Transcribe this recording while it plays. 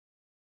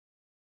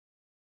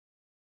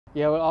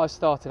Yeah, well, I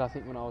started I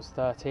think when I was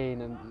 13,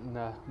 and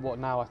what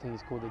now I think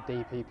is called the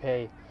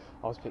DPP.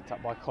 I was picked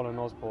up by Colin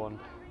Osborne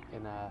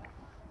in a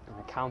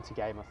county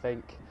game, I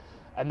think,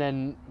 and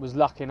then was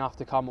lucky enough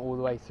to come all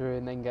the way through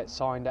and then get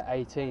signed at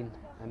 18,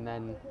 and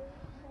then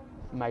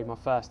made my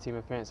first team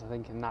appearance I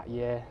think in that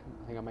year.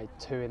 I think I made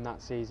 2 in that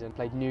season.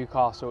 Played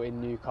Newcastle in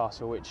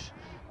Newcastle, which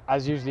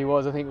as usually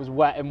was, I think it was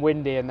wet and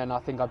windy, and then I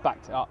think I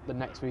backed it up the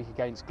next week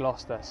against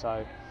Gloucester.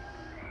 So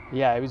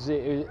yeah, it was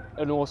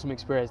an awesome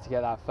experience to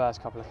get that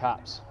first couple of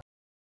caps.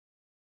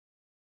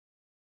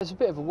 It's a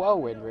bit of a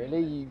whirlwind really.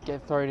 You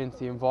get thrown into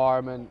the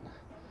environment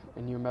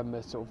and you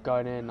remember sort of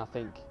going in. I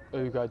think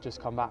Ugo had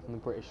just come back from the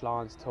British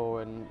Lions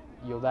tour, and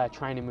you're there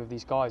training with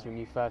these guys when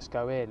you first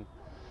go in,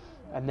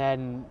 and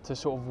then to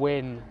sort of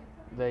win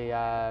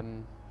the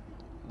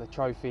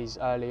trophies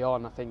early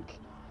on. I think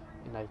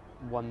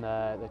won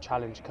the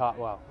Challenge Cup.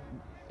 Well,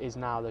 is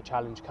now the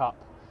Challenge Cup.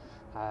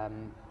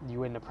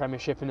 You win the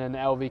Premiership and then the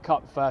LV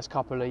Cup. The first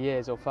couple of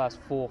years, or first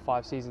 4 or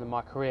 5 seasons of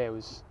my career,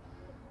 was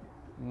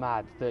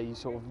mad. That you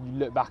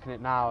look back on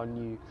it now and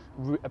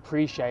you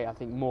appreciate, I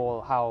think,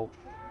 more how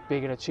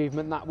big an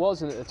achievement that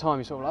was. And at the time,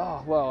 you're sort of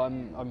like, oh well,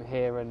 I'm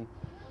here, and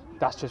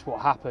that's just what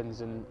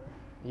happens. And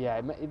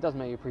yeah, it does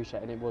make you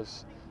appreciate it. And it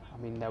was,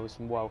 I mean, there were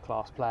some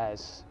world-class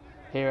players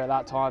here at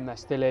that time. There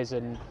still is,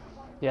 and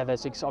yeah,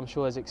 I'm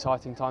sure there's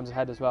exciting times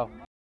ahead as well.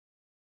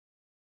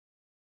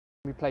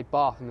 We played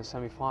Bath in the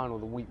semi-final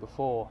the week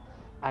before,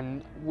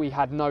 and we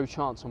had no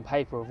chance on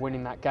paper of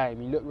winning that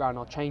game. You look around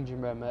our changing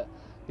room at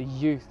the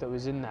youth that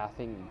was in there. I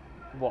think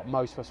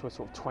most of us were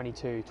sort of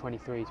 22,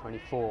 23,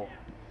 24.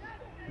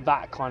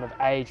 That kind of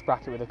age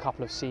bracket with a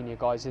couple of senior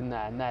guys in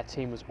there, and their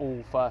team was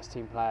all first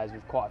team players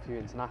with quite a few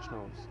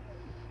internationals.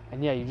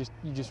 And yeah, you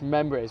just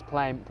remember it as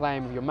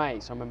playing with your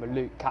mates. I remember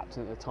Luke,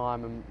 captain at the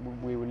time,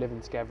 and we were living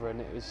together, and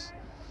it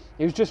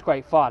was just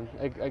great fun,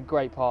 a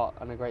great part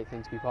and a great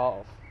thing to be part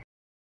of.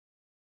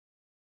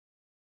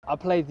 I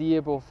played the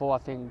year before, I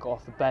think, got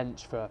off the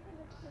bench for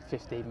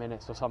 15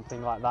 minutes or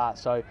something like that.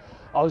 So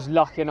I was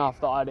lucky enough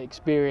that I'd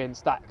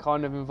experienced that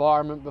kind of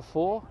environment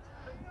before,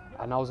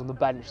 and I was on the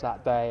bench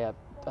that day.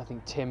 I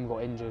think Tim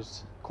got injured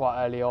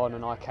quite early on,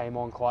 and I came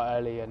on quite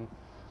early. And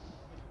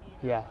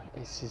yeah,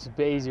 it's a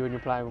bit easier when you're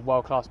playing with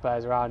world-class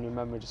players around. You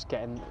remember just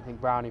getting, I think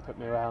Brownie put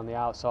me away on the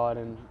outside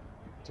and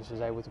just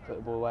was able to put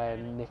the ball away,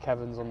 and Nick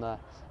Evans on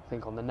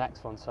the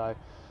next one. So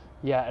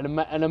yeah,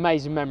 an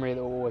amazing memory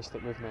that will always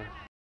stick with me.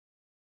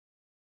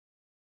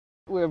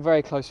 We're a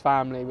very close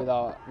family with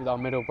our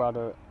middle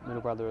brother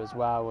as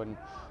well, and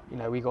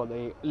we got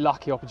the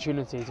lucky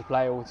opportunity to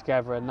play all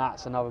together, and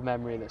that's another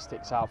memory that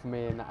sticks out for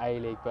me in the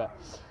A-League. But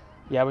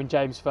yeah, when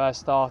James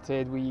first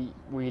started, we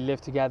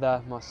lived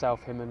together,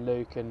 myself, him and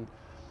Luke, and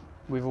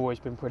we've always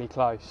been pretty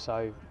close.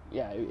 So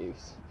yeah,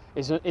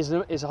 it's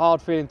a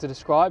hard feeling to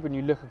describe when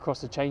you look across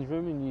the change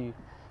room and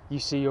you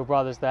see your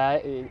brothers there.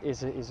 It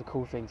is a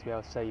cool thing to be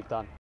able to say you've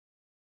done.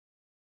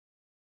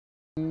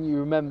 You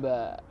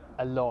remember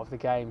a lot of the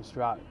games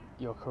throughout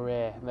your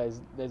career.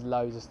 There's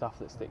loads of stuff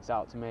that sticks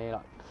out to me,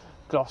 like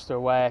Gloucester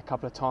away a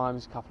couple of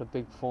times, a couple of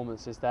big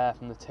performances there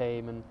from the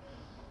team, and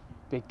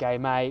big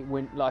game 8.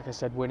 Like I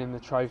said, winning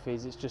the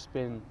trophies. It's just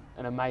been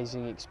an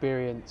amazing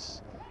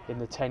experience in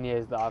the 10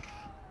 years that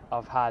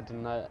I've had,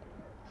 and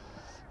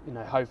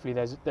hopefully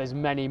there's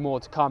many more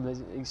to come. There's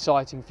an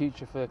exciting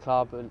future for the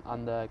club and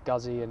under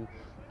Guzzy and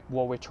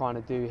what we're trying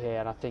to do here,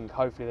 and I think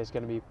hopefully there's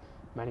going to be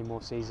many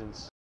more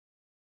seasons.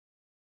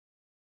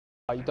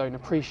 You don't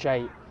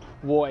appreciate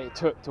what it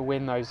took to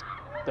win those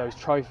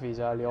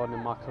trophies early on in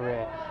my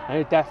career, and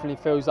it definitely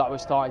feels like we're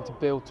starting to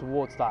build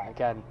towards that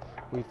again.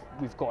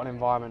 We've got an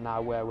environment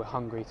now where we're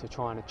hungry to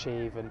try and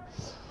achieve, and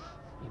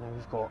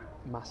we've got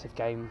a massive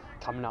game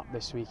coming up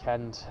this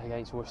weekend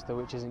against Worcester,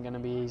 which isn't going to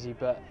be easy,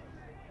 but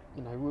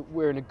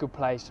we're in a good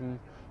place and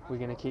we're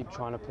going to keep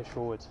trying to push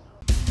forward.